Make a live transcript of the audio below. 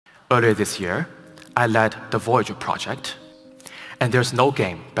Earlier this year, I led the Voyager project, and there's no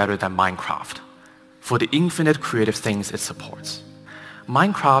game better than Minecraft for the infinite creative things it supports.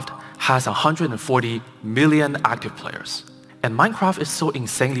 Minecraft has 140 million active players, and Minecraft is so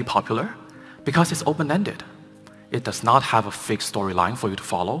insanely popular because it's open-ended. It does not have a fixed storyline for you to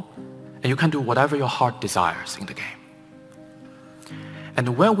follow, and you can do whatever your heart desires in the game.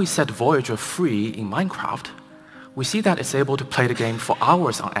 And when we set Voyager free in Minecraft, we see that it's able to play the game for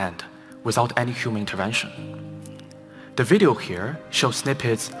hours on end without any human intervention. The video here shows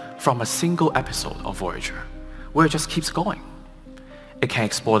snippets from a single episode of Voyager, where it just keeps going. It can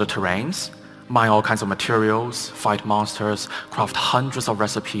explore the terrains, mine all kinds of materials, fight monsters, craft hundreds of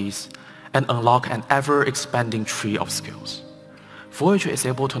recipes, and unlock an ever-expanding tree of skills. Voyager is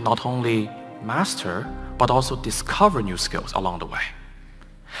able to not only master, but also discover new skills along the way.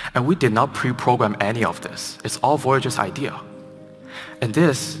 And we did not pre-program any of this. It's all Voyager's idea. And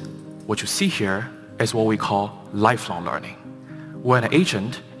this, what you see here, is what we call lifelong learning, where an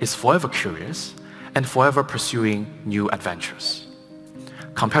agent is forever curious and forever pursuing new adventures.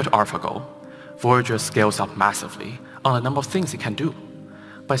 Compared to AlphaGo, Voyager scales up massively on the number of things it can do,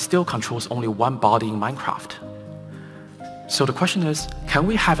 but still controls only one body in Minecraft. So the question is, can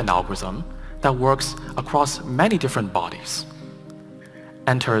we have an algorithm that works across many different bodies?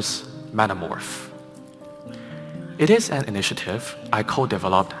 Enters Metamorph. It is an initiative I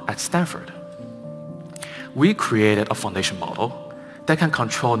co-developed at Stanford. We created a foundation model that can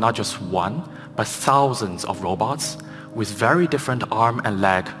control not just one, but thousands of robots with very different arm and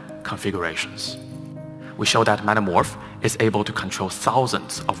leg configurations. We show that Metamorph is able to control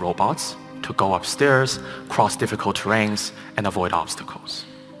thousands of robots to go upstairs, cross difficult terrains, and avoid obstacles.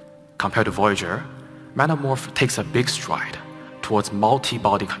 Compared to Voyager, Metamorph takes a big stride towards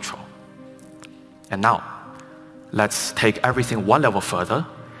multi-body control. And now, let's take everything one level further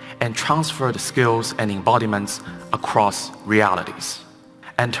and transfer the skills and embodiments across realities.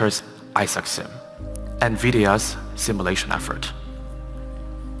 Enters IsaacSim, NVIDIA's simulation effort.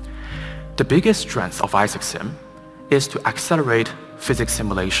 The biggest strength of IsaacSim is to accelerate physics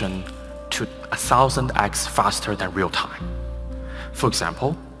simulation to 1,000x faster than real time. For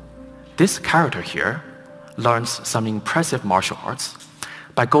example, this character here learns some impressive martial arts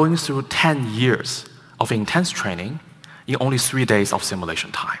by going through 10 years of intense training in only 3 days of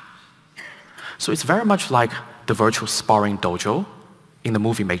simulation time. So it's very much like the virtual sparring dojo in the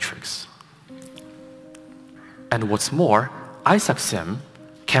movie Matrix. And what's more, IsaacSim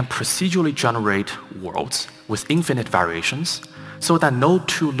can procedurally generate worlds with infinite variations so that no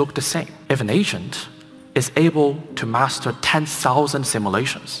two look the same. If an agent is able to master 10,000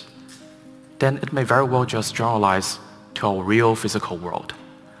 simulations, then it may very well just generalize to our real physical world,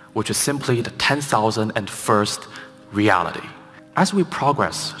 which is simply the 10,001st reality. As we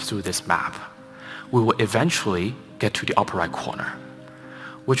progress through this map, we will eventually get to the upper right corner,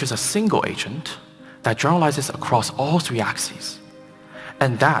 which is a single agent that generalizes across all 3 axes.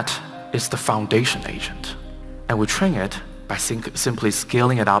 And that is the foundation agent. And we train it by simply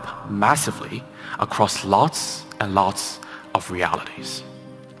scaling it up massively across lots and lots of realities.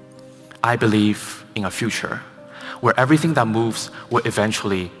 I believe in a future where everything that moves will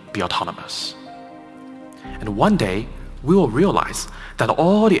eventually be autonomous. And one day, we will realize that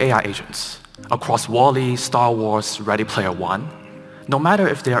all the AI agents across WALL-E, Star Wars, Ready Player One, no matter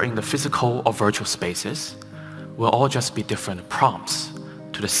if they are in the physical or virtual spaces, will all just be different prompts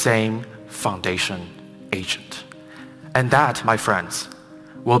to the same foundation agent. And that, my friends,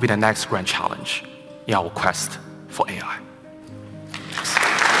 will be the next grand challenge in our quest for AI.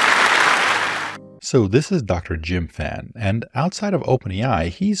 So this is Dr. Jim Fan, and outside of OpenAI,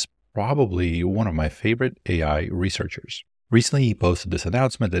 he's probably one of my favorite AI researchers. Recently, he posted this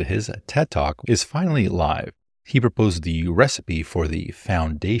announcement that his TED Talk is finally live. He proposed the recipe for the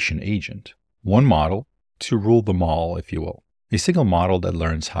foundation agent. One model to rule them all, if you will. A single model that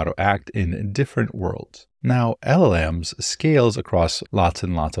learns how to act in different worlds. Now, LLMs scales across lots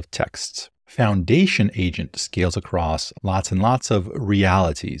and lots of texts. Foundation agent scales across lots and lots of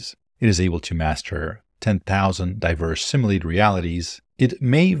realities. It is able to master 10,000 diverse simulated realities. It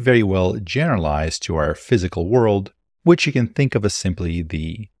may very well generalize to our physical world, which you can think of as simply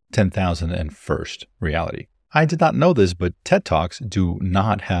the 10,001st reality. I did not know this, but TED Talks do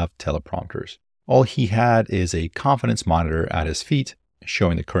not have teleprompters. All he had is a confidence monitor at his feet,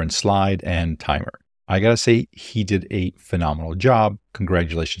 showing the current slide and timer. I gotta say, he did a phenomenal job.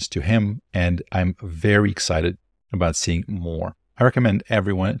 Congratulations to him, and I'm very excited about seeing more. I recommend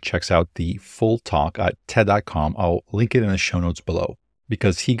everyone checks out the full talk at TED.com. I'll link it in the show notes below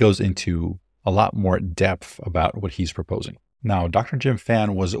because he goes into a lot more depth about what he's proposing. Now, Dr. Jim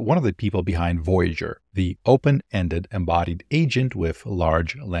Fan was one of the people behind Voyager, the open-ended embodied agent with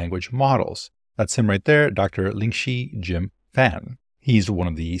large language models. That's him right there, Dr. Lingxi Jim Fan. He's one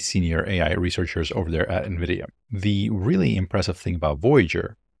of the senior AI researchers over there at NVIDIA. The really impressive thing about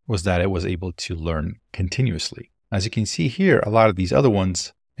Voyager was that it was able to learn continuously. As you can see here, a lot of these other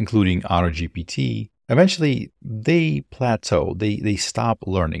ones, including AutoGPT, eventually they plateau, they stop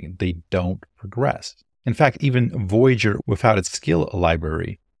learning, they don't progress. In fact, even Voyager, without its skill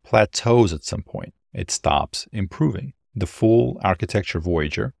library, plateaus at some point. It stops improving. The full architecture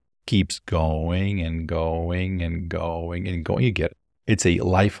Voyager keeps going and going and going and going. You get it. It's a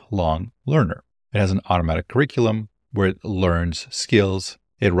lifelong learner. It has an automatic curriculum where it learns skills.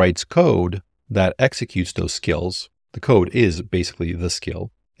 It writes code that executes those skills. The code is basically the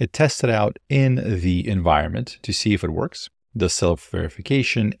skill. It tests it out in the environment to see if it works, does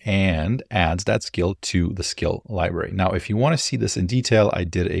self-verification, and adds that skill to the skill library. Now, if you want to see this in detail, I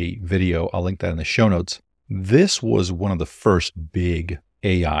did a video. I'll link that in the show notes. This was one of the first big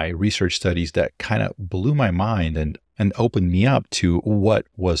AI research studies that kind of blew my mind and opened me up to what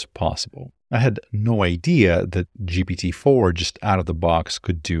was possible. I had no idea that GPT-4 just out of the box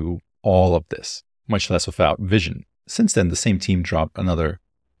could do all of this, much less without vision. Since then, the same team dropped another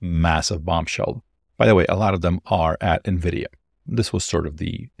massive bombshell. By the way, a lot of them are at NVIDIA. This was sort of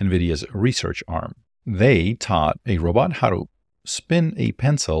the NVIDIA's research arm. They taught a robot how to spin a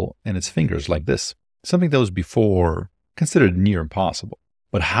pencil in its fingers like this, something that was before considered near impossible.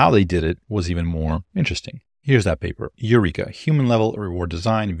 But how they did it was even more interesting. Here's that paper. Eureka, human-level reward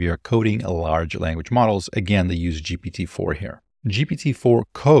design via coding large language models. Again, they use GPT-4 here. GPT-4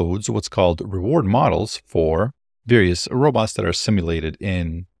 codes what's called reward models for various robots that are simulated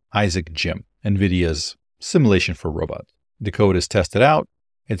in Isaac Gym, NVIDIA's simulation for robots. The code is tested out,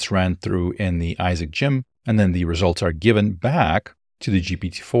 it's ran through in the Isaac Gym, and then the results are given back to the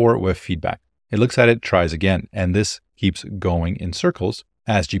GPT-4 with feedback. It looks at it, tries again, and this keeps going in circles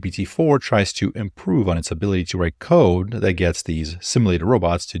as GPT-4 tries to improve on its ability to write code that gets these simulated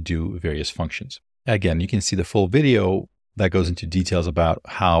robots to do various functions. Again, you can see the full video that goes into details about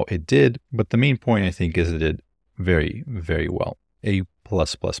how it did, but the main point I think is it did very, very well. A+++.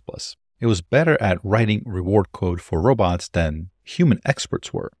 It was better at writing reward code for robots than human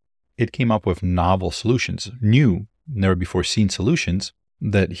experts were. It came up with novel solutions, new, never before seen solutions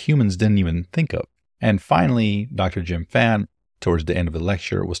that humans didn't even think of. And finally, Dr. Jim Fan, towards the end of the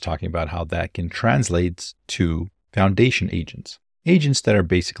lecture, was talking about how that can translate to foundation agents. Agents that are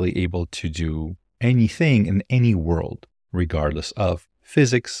basically able to do anything in any world, regardless of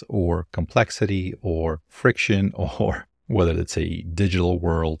physics or complexity or friction or whether it's a digital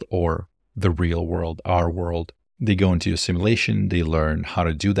world or the real world, our world. They go into a simulation, they learn how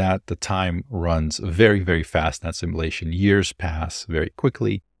to do that. The time runs very, very fast in that simulation. Years pass very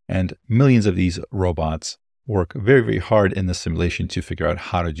quickly, and millions of these robots work very, very hard in the simulation to figure out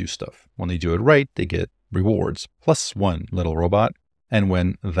how to do stuff. When they do it right, they get rewards, plus one little robot. And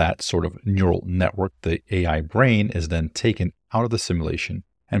when that sort of neural network, the AI brain, is then taken out of the simulation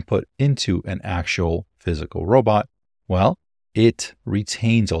and put into an actual physical robot, well, it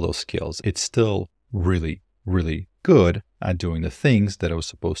retains all those skills. It's still really, really good at doing the things that it was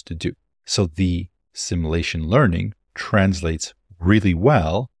supposed to do. So the simulation learning translates really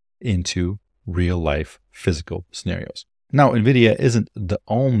well into real life physical scenarios. Now, NVIDIA isn't the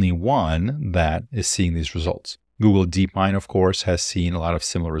only one that is seeing these results. Google DeepMind, of course, has seen a lot of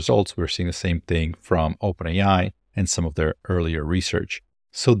similar results. We're seeing the same thing from OpenAI and some of their earlier research.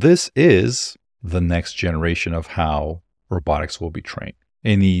 So this is the next generation of how robotics will be trained.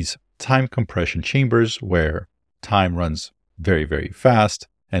 In these time compression chambers where time runs very, very fast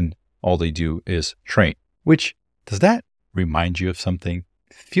and all they do is train. Which, does that remind you of something?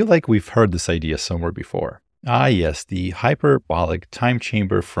 I feel like we've heard this idea somewhere before. Ah yes, the hyperbolic time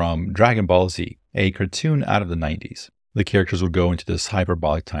chamber from Dragon Ball Z, a cartoon out of the 90s. The characters would go into this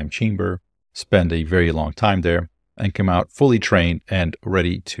hyperbolic time chamber, spend a very long time there, and come out fully trained and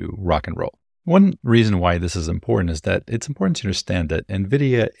ready to rock and roll. One reason why this is important is that it's important to understand that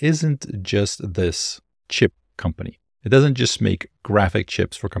NVIDIA isn't just this chip company. It doesn't just make graphic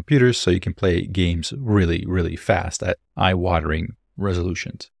chips for computers so you can play games really, really fast at eye-watering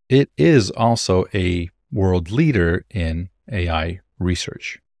resolutions. It is also a world leader in AI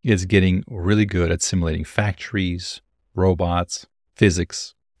research. It's getting really good at simulating factories, robots,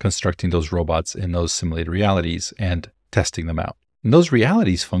 physics, constructing those robots in those simulated realities and testing them out. And those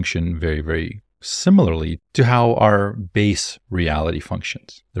realities function very, very similarly to how our base reality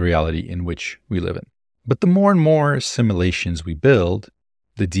functions, the reality in which we live in. But the more and more simulations we build,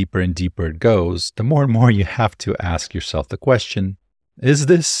 the deeper and deeper it goes, the more and more you have to ask yourself the question, is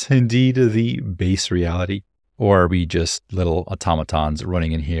this indeed the base reality? Or are we just little automatons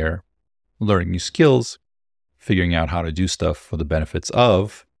running in here, learning new skills, figuring out how to do stuff for the benefits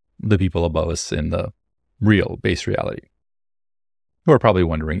of the people above us in the real base reality, who are probably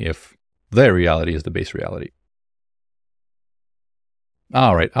wondering if their reality is the base reality.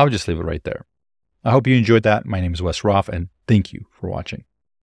 All right, I'll just leave it right there. I hope you enjoyed that. My name is Wes Roth, and thank you for watching.